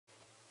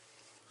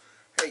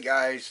Hey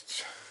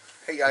guys,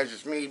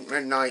 it's me,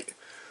 Midnight.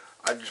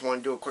 I just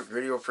want to do a quick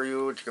video for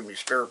you. It's going to be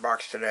spirit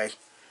box today.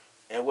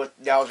 And with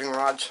dowsing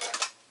rods,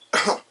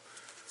 you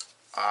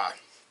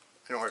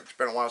know, it's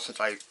been a while since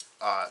I've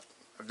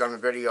done a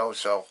video,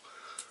 so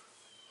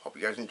hope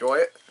you guys enjoy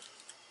it.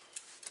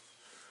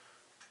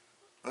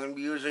 I'm going to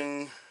be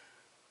using,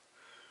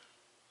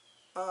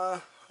 I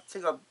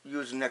think I'll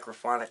use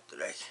Necrophonic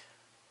today.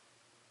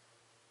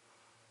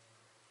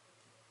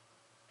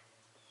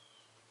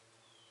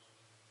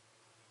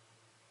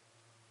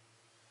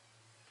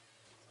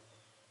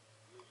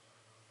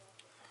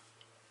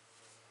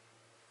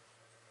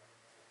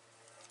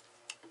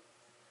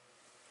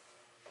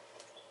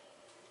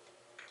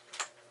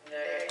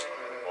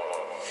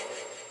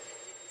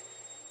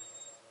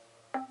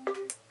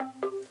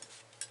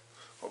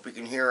 Hope you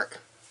can hear it.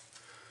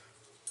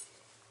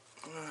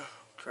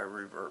 Try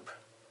reverb.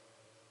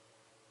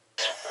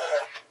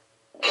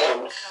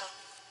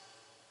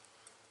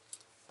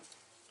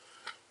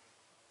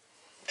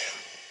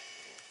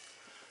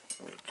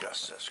 Let me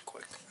adjust this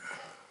quick.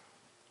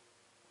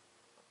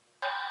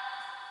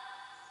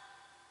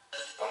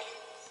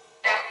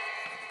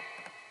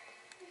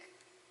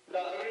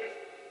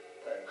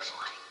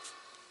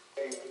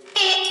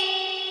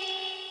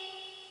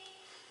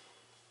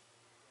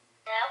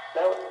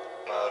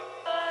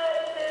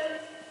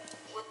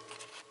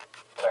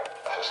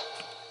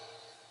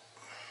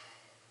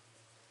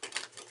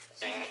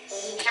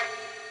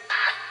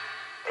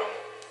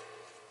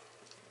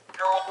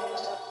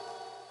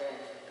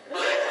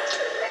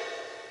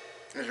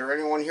 Is there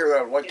anyone here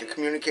that would like to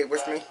communicate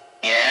with me?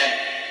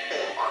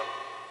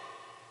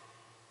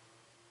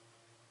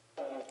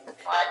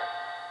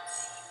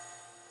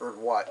 Or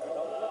what?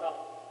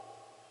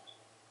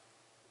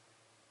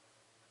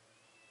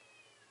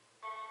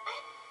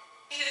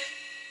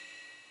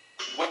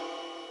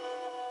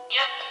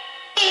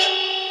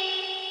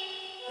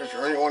 Is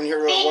there anyone here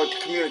that would like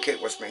to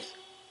communicate with me?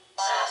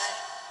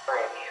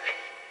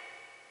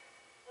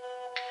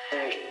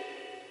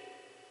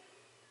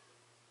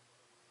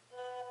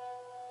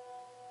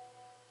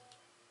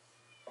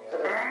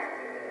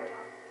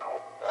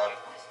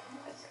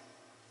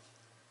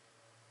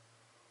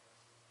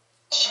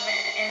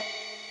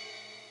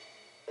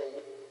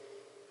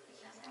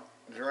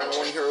 Is there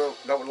anyone here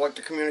that would like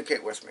to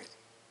communicate with me?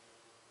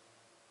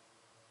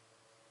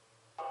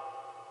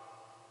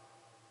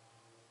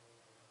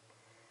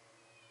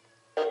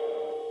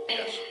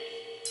 Yes.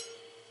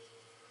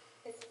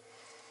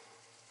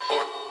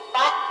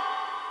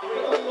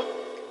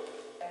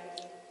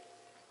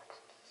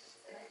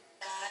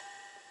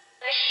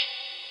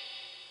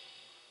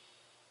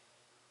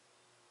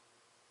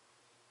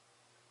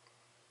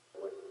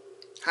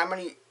 How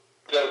many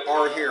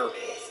are here?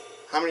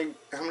 How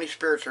many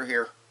spirits are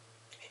here?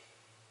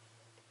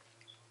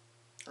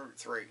 Or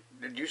 3.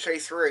 Did you say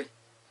 3?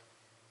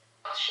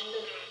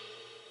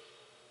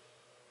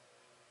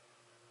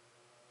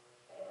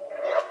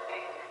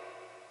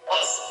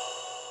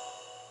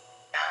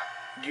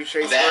 Did you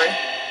say 3?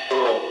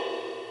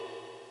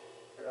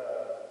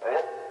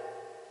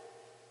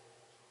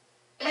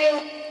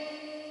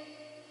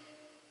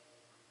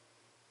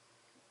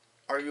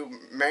 Are you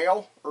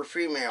male or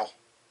female?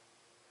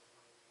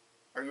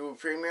 Are you a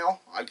female?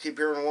 I keep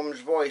hearing a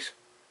woman's voice.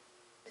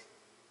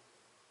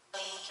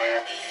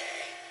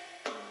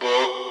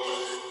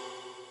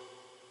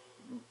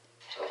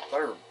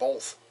 They're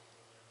both.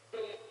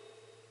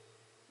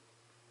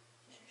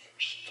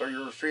 So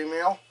you're a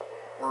female?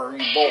 Or are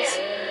you both?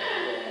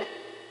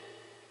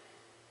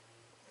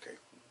 Okay,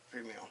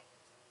 female.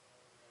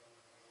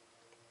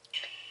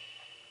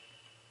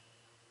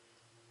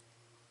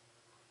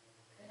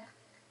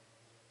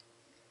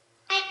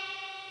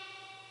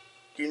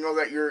 Do you know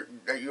that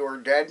you are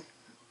dead?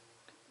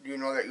 Do you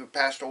know that you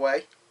passed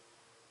away?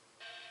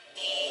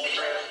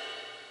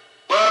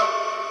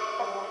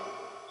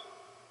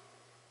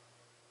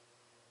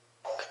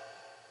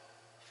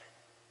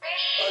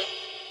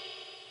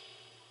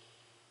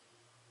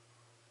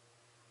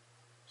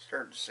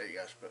 Started to say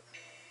yes, but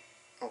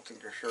I don't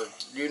think they're sure.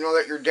 Do you know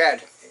that you're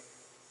dead?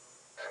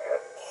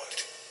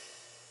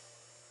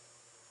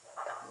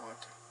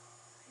 What?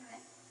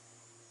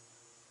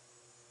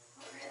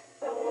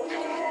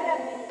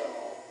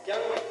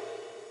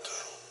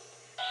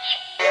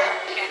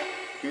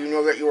 Do you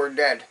know that you are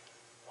dead?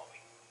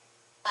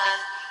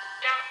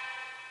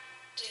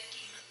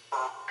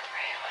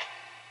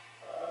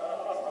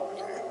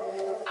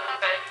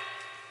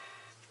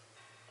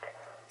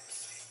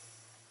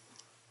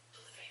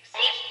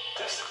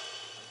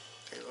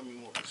 Okay, let me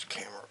move this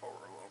camera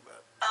over a little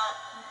bit.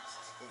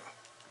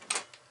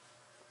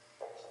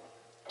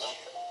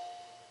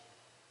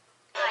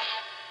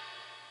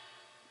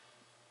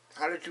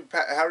 How did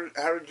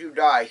you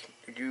die?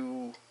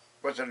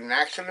 Was it an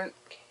accident?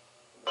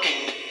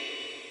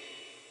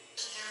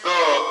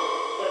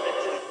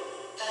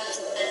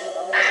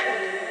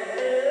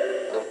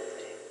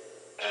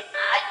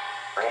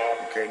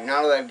 Okay,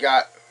 now that I've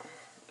got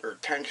their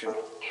attention,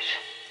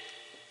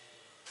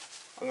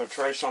 I'm going to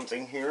try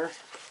something here.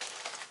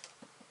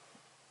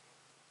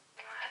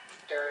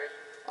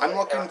 I'm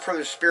looking for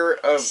the spirit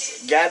of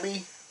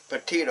Gabby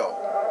Petito.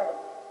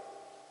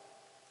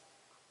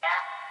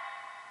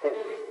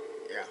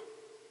 Yeah.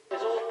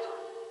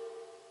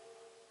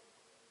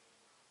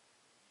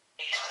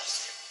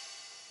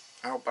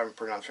 I hope I'm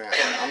pronouncing that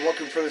right. I'm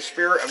looking for the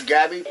spirit of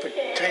Gabby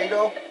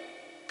Petito.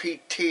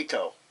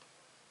 Petito.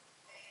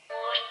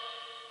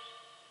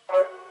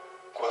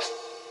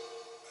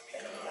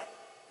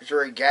 Is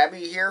there a Gabby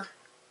here?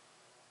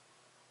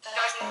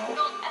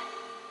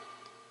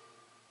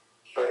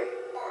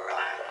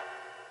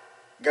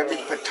 Gabby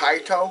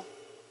Petito?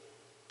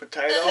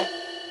 Potato?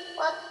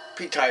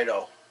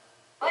 Petito.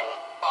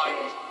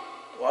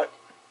 What?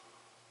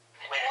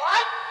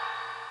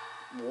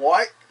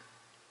 What?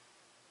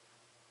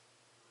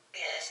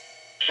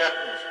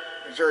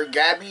 Is there a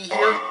Gabby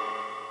here?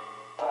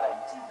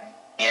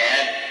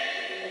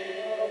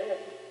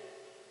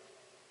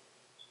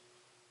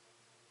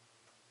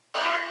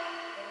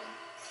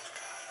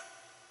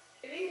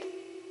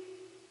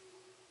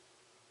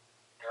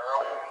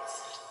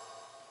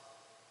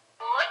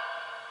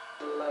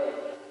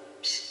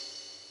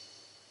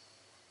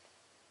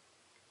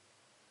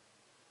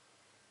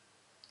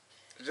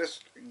 Is this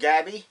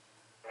Gabby?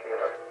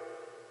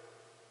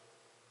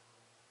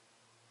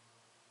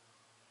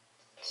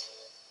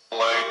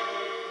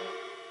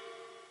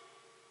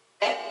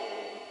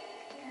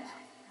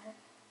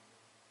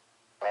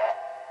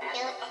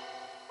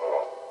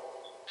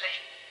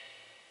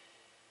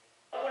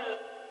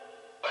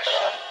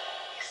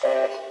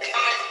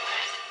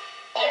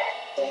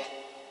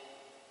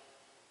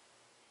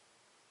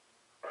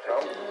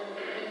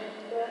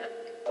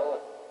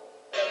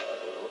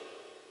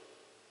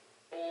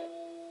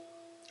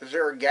 Is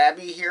there a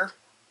Gabby here?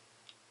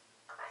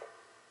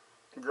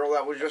 The girl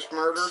that was just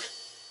murdered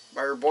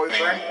by her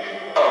boyfriend?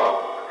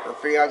 Her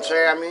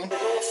fiance, I mean?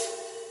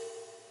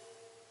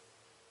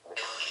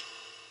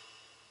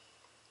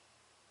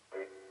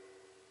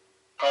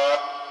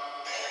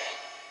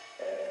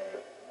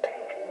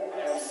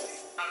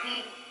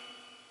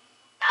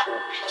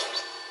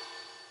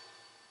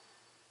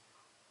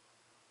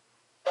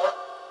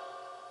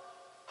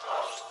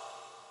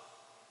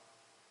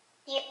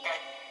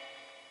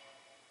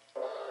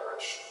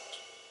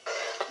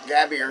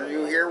 Gabby, are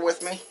you here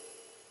with me?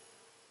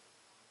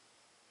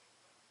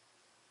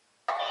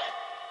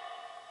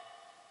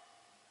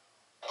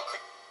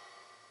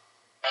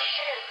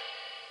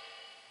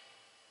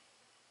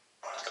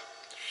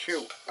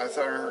 Shoot, I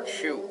thought I heard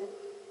shoot.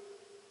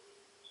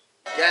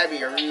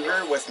 Gabby, are you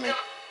here with me?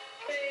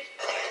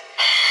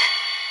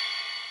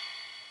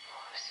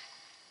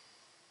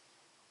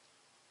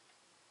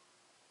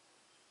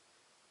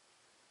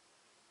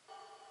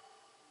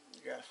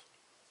 Yes.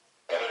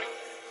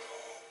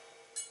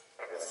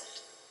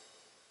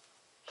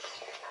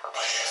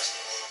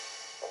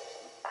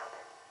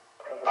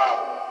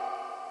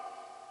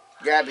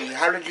 Gabby,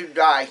 how did you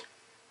die?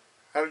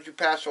 How did you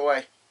pass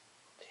away?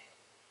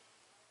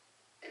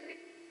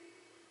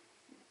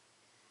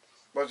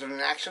 Was it an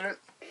accident?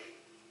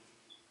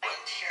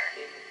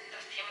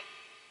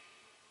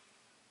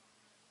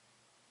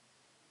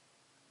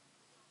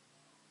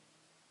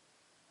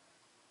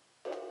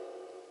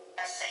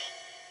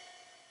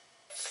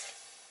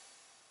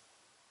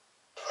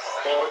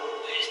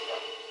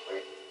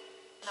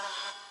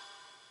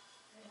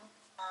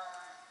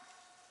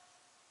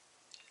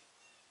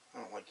 I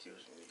don't like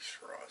using these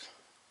straws.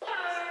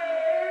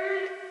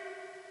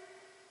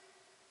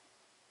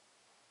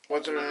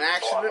 Was it an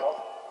accident?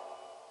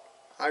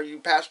 How you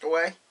passed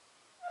away?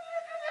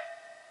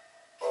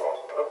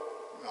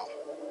 No.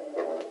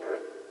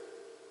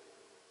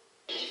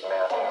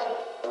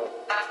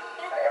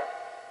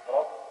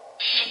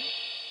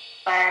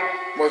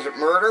 Was it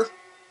murder?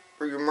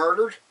 Were you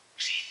murdered?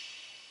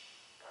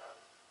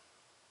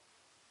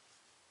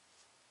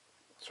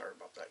 Sorry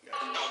about that,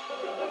 guys.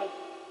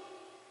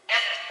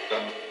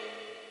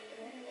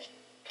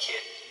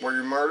 Were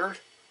you murdered?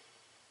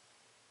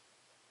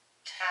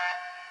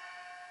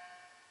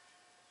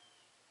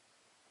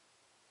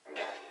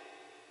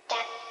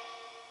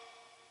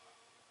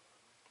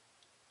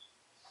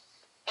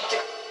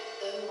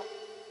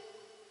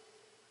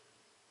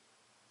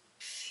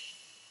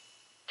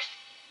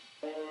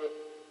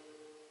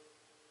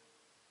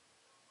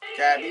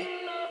 Gabby?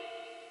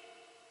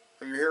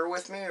 Are you here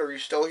with me? Are you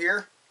still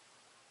here?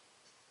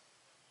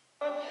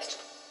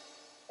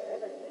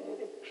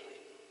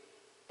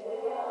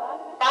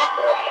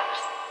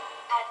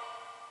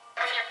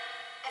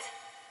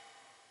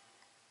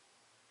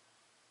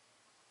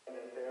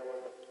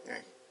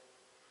 Okay.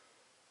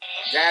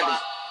 Gabby,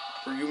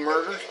 were you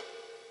murdered?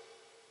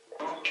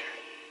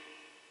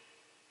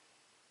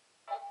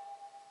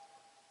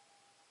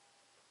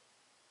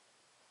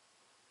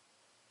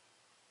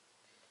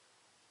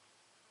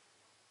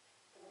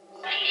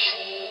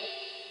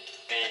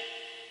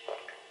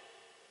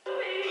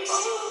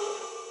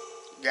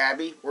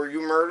 Gabby, were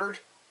you murdered?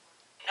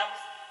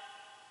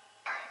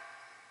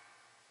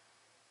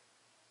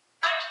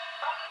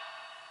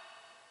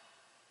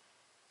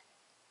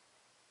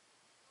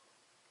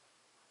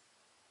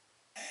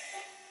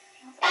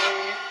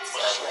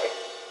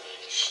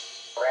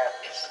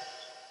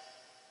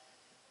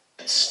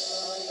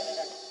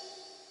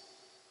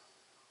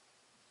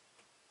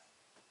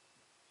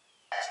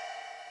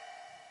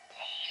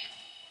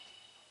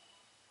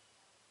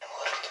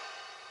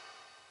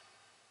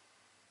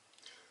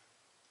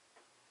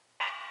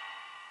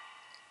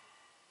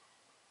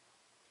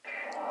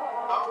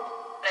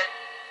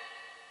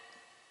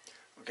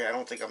 Okay, I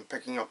don't think I'm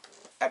picking up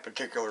that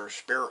particular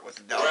spirit with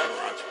the dowsing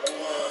rods.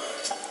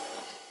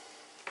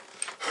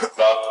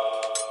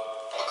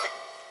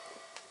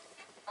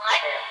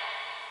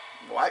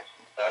 What?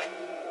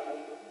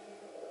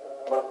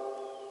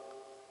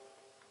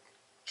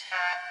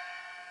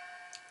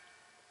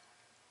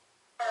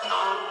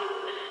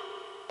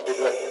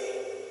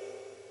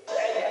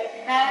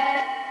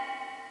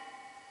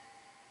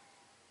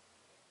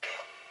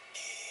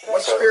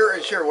 What spirit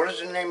is here? What is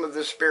the name of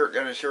this spirit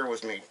that is here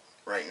with me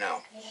right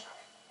now?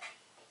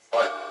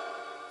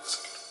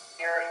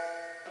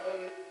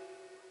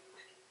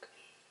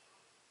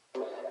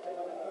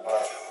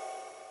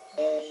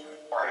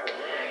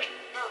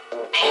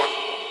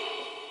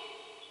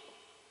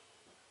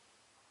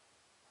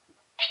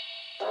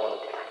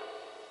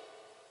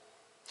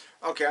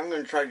 Okay, I'm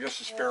going to try just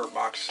a spirit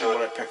box, see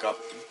what I pick up.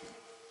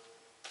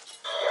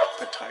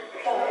 The title.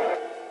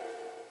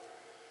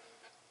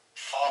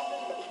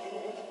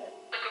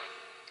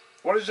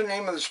 What is the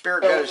name of the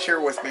spirit that is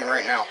here with me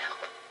right now?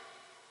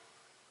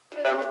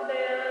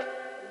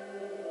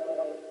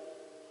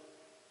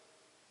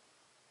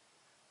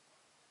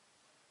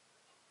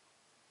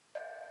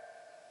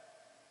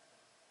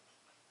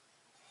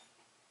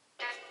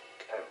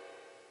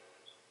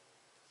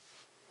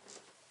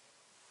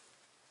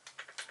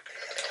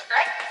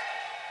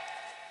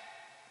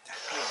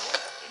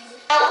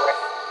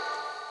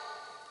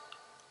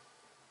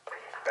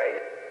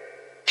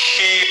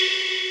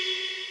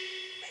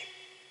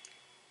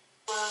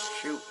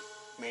 Shoot,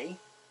 me?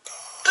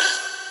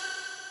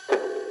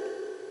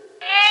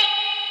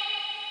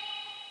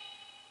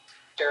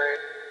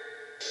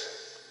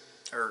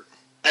 Or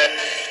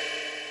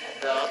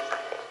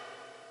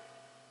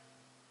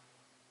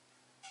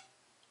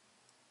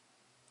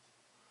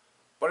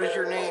what is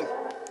your name?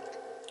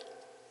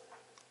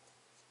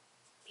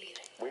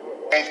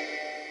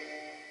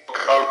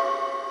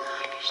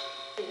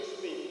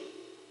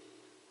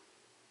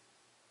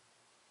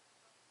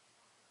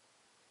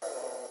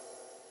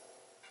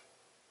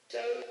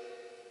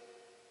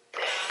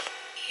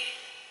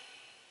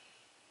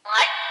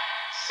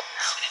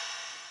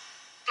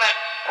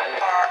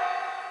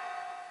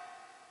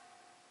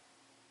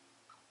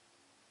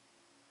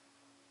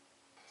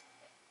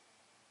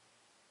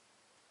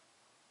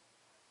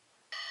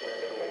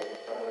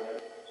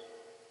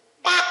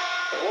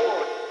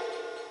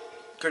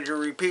 Could you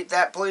repeat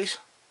that, please?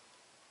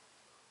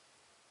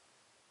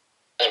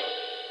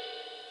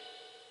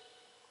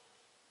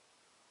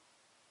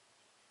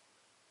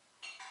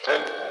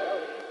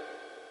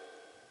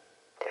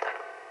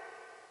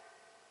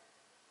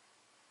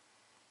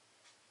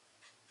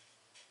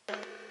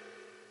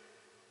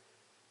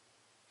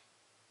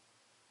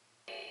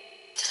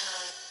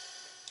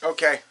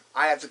 Okay,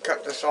 I have to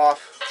cut this off.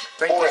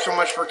 Thank you so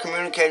much for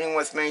communicating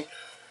with me.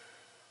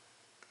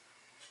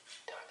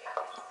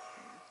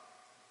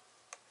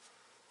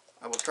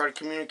 I will try to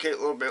communicate a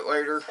little bit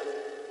later.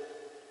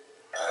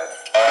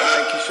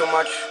 Thank you so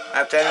much. I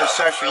have to end the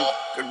session.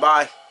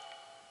 Goodbye.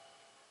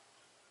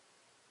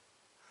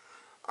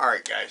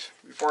 Alright guys,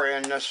 before I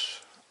end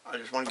this, I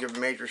just want to give a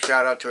major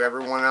shout out to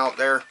everyone out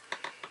there.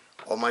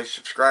 All my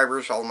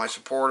subscribers, all my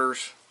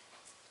supporters,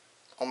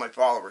 all my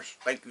followers.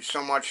 Thank you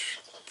so much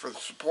for the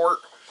support.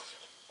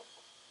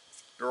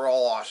 You're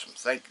all awesome.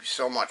 Thank you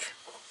so much.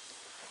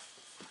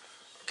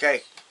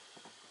 Okay,